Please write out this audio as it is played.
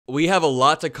We have a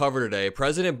lot to cover today.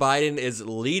 President Biden is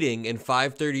leading in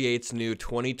 538's new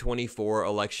 2024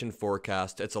 election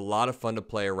forecast. It's a lot of fun to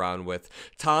play around with.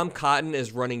 Tom Cotton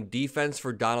is running defense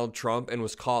for Donald Trump and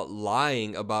was caught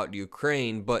lying about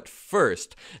Ukraine. But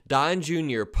first, Don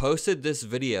Jr. posted this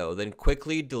video, then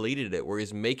quickly deleted it, where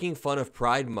he's making fun of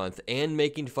Pride Month and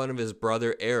making fun of his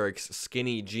brother Eric's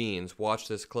skinny jeans. Watch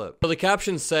this clip. So the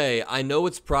captions say, "I know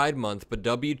it's Pride Month, but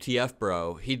WTF,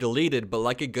 bro." He deleted, "But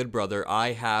like a good brother,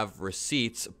 I have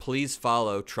receipts. Please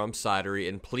follow Trump Sidery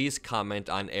and please comment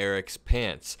on Eric's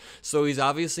pants." So he's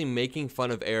obviously making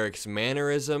fun of Eric's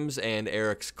mannerisms and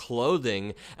Eric's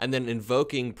clothing and then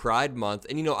invoking Pride Month.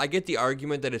 And I get the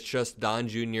argument that it's just Don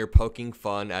Jr. poking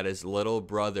fun at his little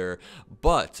brother,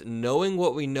 but knowing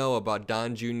what we know about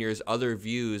Don Jr.'s other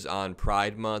views on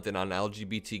Pride Month and on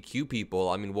LGBTQ people,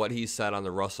 I mean, what he said on the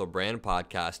Russell Brand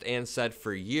podcast and said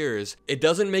for years, it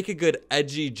doesn't make a good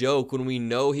edgy joke when we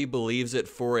know he believes it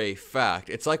for a fact.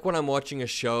 It's like when I'm watching a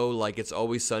show like It's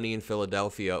Always Sunny in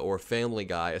Philadelphia or Family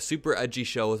Guy, a super edgy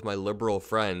show with my liberal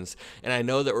friends, and I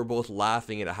know that we're both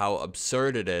laughing at how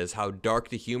absurd it is, how dark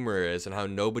the humor is, and how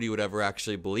nobody would ever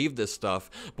actually believe this stuff.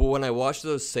 But when I watch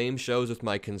those same shows with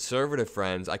my conservative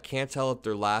friends, I can't tell if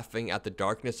they're laughing at the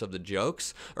darkness of the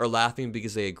jokes or laughing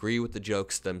because they agree with the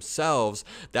jokes themselves.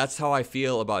 That's how I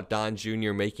feel about Don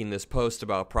Jr. making this post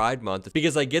about Pride Month,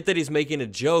 because I get that he's making a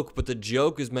joke, but the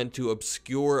joke is meant to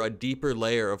obscure a deeper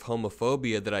layer of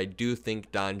homophobia that I do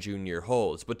think Don Jr.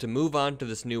 holds. But to move on to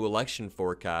this new election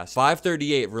forecast,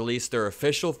 538 released their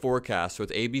official forecast with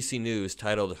ABC News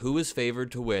titled "Who is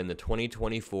Favored to Win the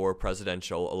 2024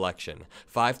 Presidential Election?"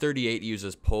 538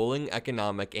 uses polling,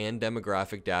 economic, and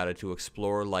demographic data to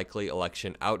explore likely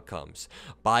election outcomes.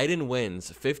 Biden wins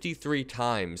 53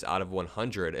 times out of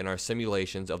 100 in our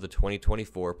simulations of the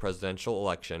 2024 presidential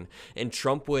election, and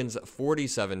Trump wins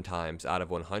 47 times out of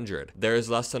 100. There is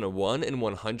less than a 1 in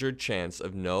 100 chance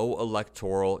of no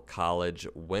electoral college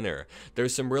winner.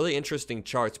 There's some really interesting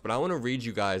charts, but I want to read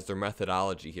you guys their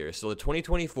methodology here. So the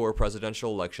 2024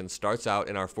 presidential election starts out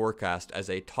in our forecast as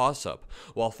a toss-up.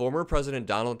 While former President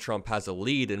Donald Trump has a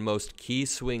lead in most key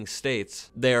swing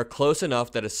states, they are close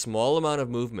enough that a small amount of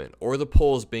movement, or the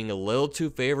polls being a little too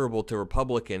favorable to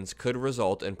Republicans, could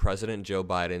result in President Joe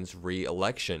Biden's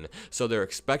re-election. So they're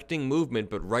expecting movement,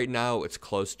 but right now it's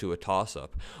close to a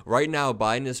toss-up. Right now,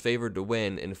 Biden is favored to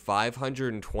win in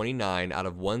 529 out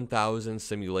of 1,000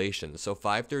 simulations. So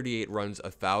 538 runs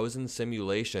 1,000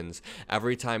 simulations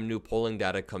every time new polling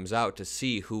data comes out to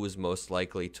see who is most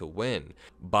likely to win.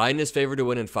 Biden is favored to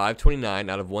win in 529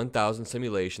 out of 1,000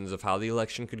 simulations of how the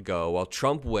election could go, while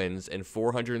Trump wins in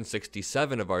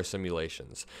 467 of our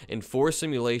simulations. In 4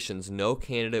 simulations, no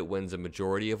candidate wins a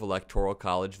majority of electoral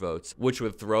college votes, which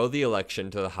would throw the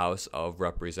election to the House of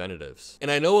Representatives.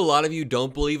 And I know a lot of you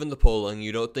don't believe in the polling.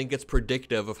 You don't think it's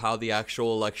predictive of how the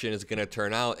actual election is going to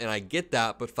turn out, and I get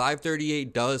that, but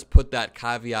 538 does put that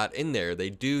caveat in there. They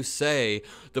do say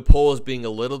the polls being a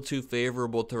little too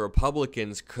favorable to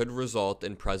Republicans could result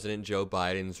in President Joe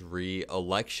Biden's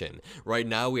re-election. Right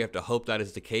now, we have to hope that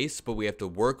is the case, but we have to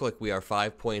work like we are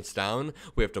 5 points down.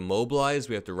 We have to mobilize.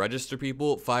 We have to register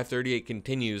people. 538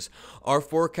 continues, "Our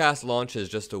forecast launches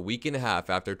just a week and a half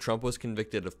after Trump was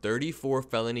convicted of 34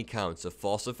 felony counts of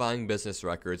falsifying business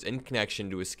records in connection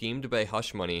to a scheme to pay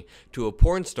hush money to a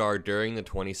porn star during the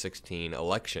 2016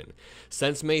 election.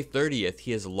 Since May 30th,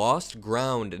 he has lost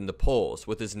ground in the polls,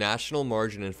 with his national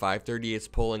margin in 538's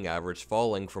polling average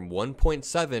falling from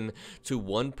 1.7 to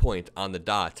 1 point on the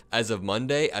dot as of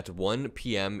Monday at 1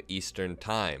 p.m. Eastern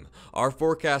Time. Our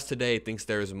forecast today thinks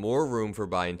there is more room for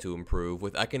Biden to improve,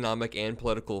 with economic and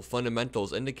political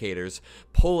fundamentals indicators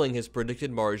pulling his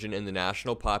predicted margin in the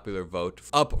national popular vote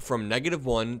up from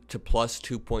 -1 to plus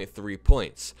 2.3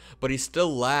 points, but he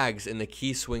still lags in the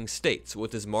key swing states,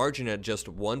 with his margin at just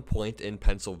 1 point in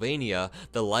Pennsylvania,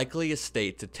 the likeliest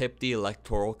state to tip the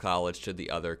Electoral College to the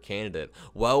other candidate,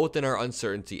 well within our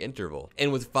uncertainty interval.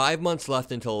 And with 5 months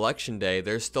left until Election Day,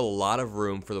 there's still a lot of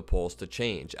room for the polls to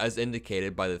change, as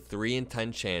indicated by the 3 in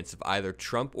 10 chance of either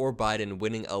Trump or Biden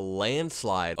winning a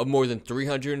landslide of more than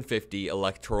 350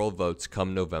 electoral votes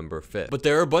come November 5th. But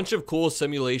there are a bunch of cool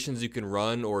simulations you can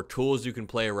run or tools you can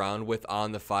play around with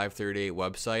on the 538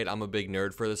 website. I'm a big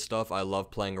nerd for this stuff. I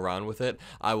love playing around with it.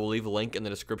 I will leave a link in the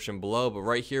description below, but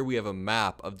right here we have a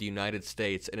map of the United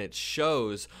States, and it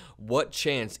shows what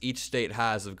chance each state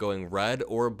has of going red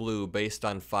or blue based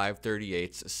on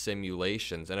 538's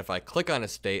simulations. And if I click on a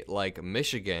state like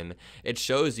Michigan, it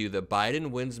shows you that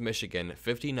Biden wins Michigan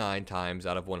 59 times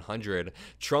out of 100.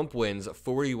 Trump wins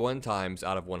 41 times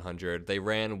out of 100. They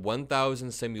ran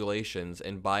 1,000 simulations,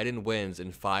 and Biden wins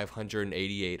in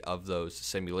 588 of those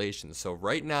simulations. simulations. So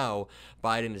right now,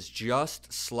 Biden is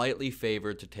just slightly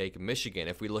favored to take Michigan.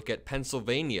 If we look at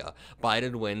Pennsylvania,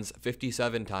 Biden wins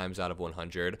 57 times out of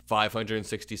 100,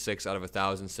 566 out of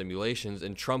 1,000 simulations,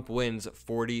 and Trump wins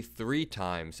 43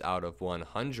 times out of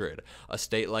 100. A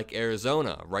state like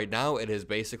Arizona, right now it is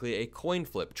basically a coin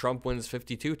flip. Trump wins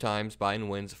 52 times, Biden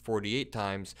wins 48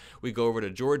 times. We go over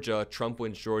to Georgia, Trump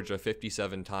wins Georgia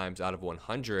 57 times out of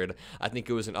 100. I think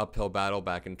it was an uphill battle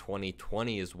back in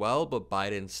 2020 as well, but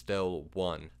Biden still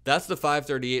won. That's the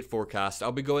 538 forecast.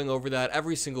 I'll be going over that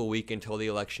every single week until the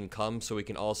election comes so we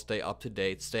can all stay up to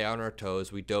date, stay on our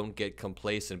toes, we don't get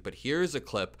complacent. But here's a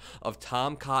clip of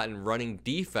Tom Cotton running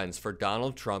defense for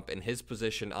Donald Trump in his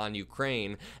position on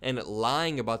Ukraine and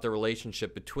lying about the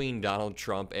relationship between Donald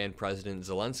Trump and President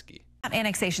Zelensky.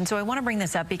 Annexation. So I want to bring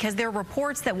this up because there are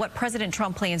reports that what President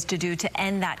Trump plans to do to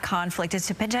end that conflict is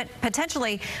to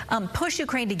potentially push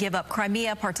Ukraine to give up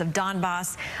Crimea, parts of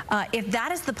Donbass. If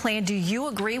that is the plan, do you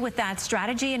agree with that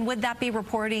strategy? And would that be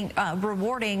rewarding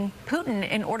Putin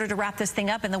in order to wrap this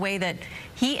thing up in the way that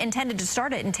he intended to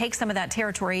start it and take some of that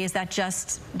territory? Is that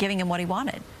just giving him what he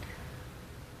wanted?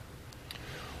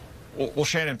 Well,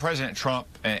 Shannon, President Trump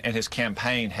and his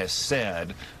campaign has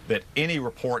said that any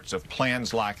reports of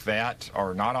plans like that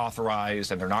are not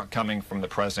authorized and they're not coming from the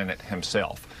president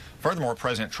himself. Furthermore,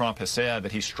 President Trump has said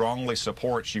that he strongly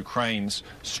supports Ukraine's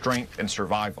strength and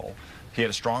survival. He had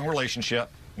a strong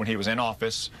relationship when he was in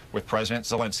office with President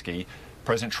Zelensky.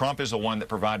 President Trump is the one that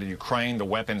provided Ukraine the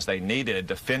weapons they needed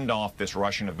to fend off this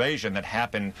Russian invasion that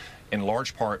happened in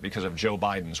large part because of Joe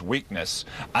Biden's weakness.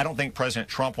 I don't think President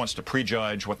Trump wants to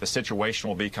prejudge what the situation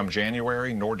will be come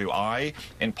January, nor do I,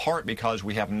 in part because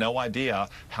we have no idea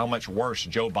how much worse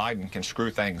Joe Biden can screw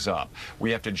things up.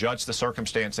 We have to judge the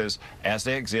circumstances as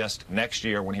they exist next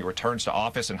year when he returns to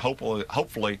office, and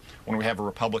hopefully when we have a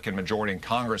Republican majority in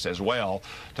Congress as well,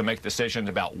 to make decisions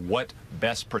about what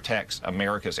best protects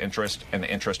America's interest and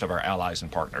the interest of our allies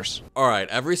and partners. All right,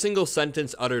 every single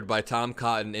sentence uttered by Tom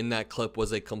Cotton in that clip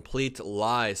was a complete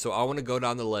lie, so I want to go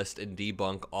down the list and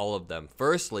debunk all of them.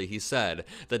 Firstly, he said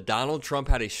that Donald Trump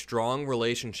had a strong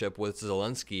relationship with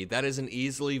Zelensky. That is an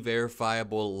easily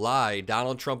verifiable lie.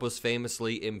 Donald Trump was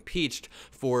famously impeached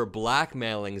for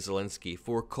blackmailing Zelensky,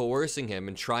 for coercing him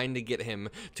and trying to get him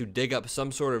to dig up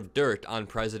some sort of dirt on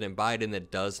President Biden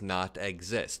that does not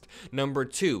exist. Number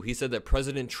two, he said that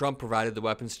President Trump provided the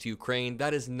weapons to Ukraine.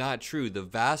 That is not true. The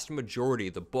vast majority,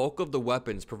 the bulk of the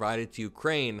weapons provided to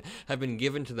Ukraine have been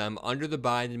given to them under the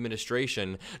Biden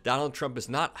administration. Donald Trump has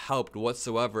not helped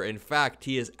whatsoever. In fact,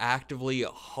 he has actively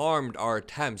harmed our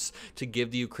attempts to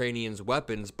give the Ukrainians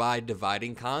weapons by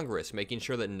dividing Congress, making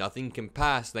sure that nothing can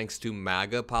pass thanks to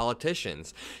MAGA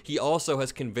politicians. He also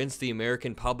has convinced the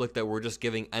American public that we're just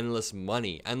giving endless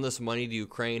money to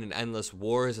Ukraine and endless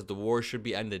wars, that the war should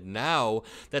be ended now.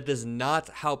 That does not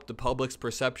help the public's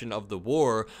perception of the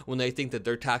war when they think that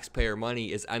their taxpayer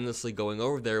money is endlessly going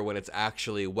over there when it's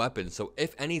actually weapons. So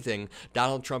if anything,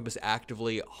 Donald Trump has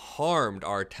actively harmed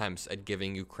our attempts at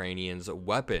giving Ukrainians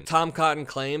weapons. Tom Cotton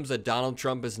claims that Donald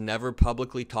Trump has never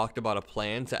publicly talked about a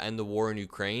plan to end the war in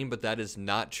Ukraine, but that is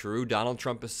not true. Donald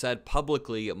Trump has said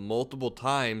publicly multiple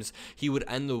times he would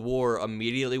end the war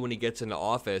immediately when he gets into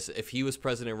office. If he was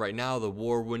president right now, the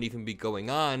war wouldn't even be going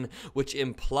on, which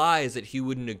implies that he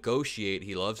would negotiate.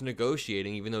 He loves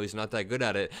negotiating, even though he's not that good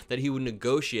at it, that he would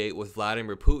negotiate with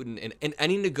Vladimir Putin. And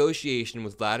any negotiation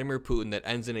with Vladimir Putin that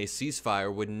ends in a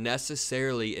ceasefire would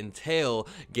necessarily entail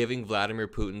giving Vladimir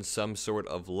Putin some sort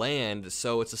of land.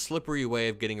 So it's a slippery way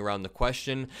of getting around the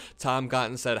question. Tom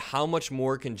Cotton said, how much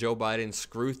more can Joe Biden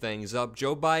screw things up?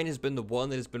 Joe Biden has been the one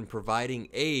that has been providing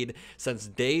aid since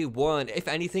day one. If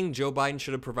anything, Joe Biden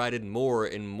should have provided more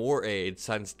and more aid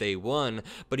since day one,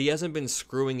 but he hasn't been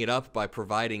screwing it up by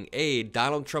providing aid.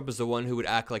 Donald Trump is the one who would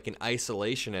act like an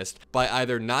isolationist by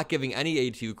either not giving any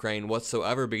aid to Ukraine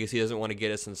whatsoever because he doesn't want to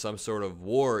get us in some sort of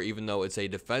war, even though it's a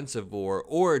defensive war,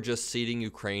 or just ceding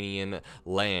Ukrainian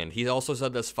land. He also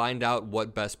said, let's find out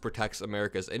what best protects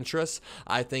America's interests.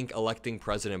 I think electing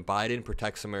President Biden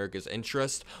protects America's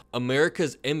interests.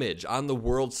 America's image on the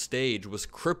world stage was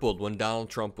crippled when Donald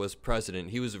Trump was president.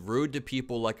 He was rude to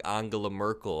people like Angela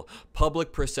Merkel.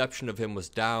 Public perception of him was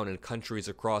down in countries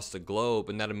across the globe,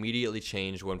 and that immediately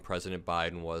changed when President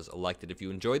Biden was elected. If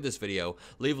you enjoyed this video,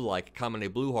 leave a like, comment a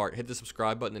blue heart, hit the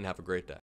subscribe button, and have a great day.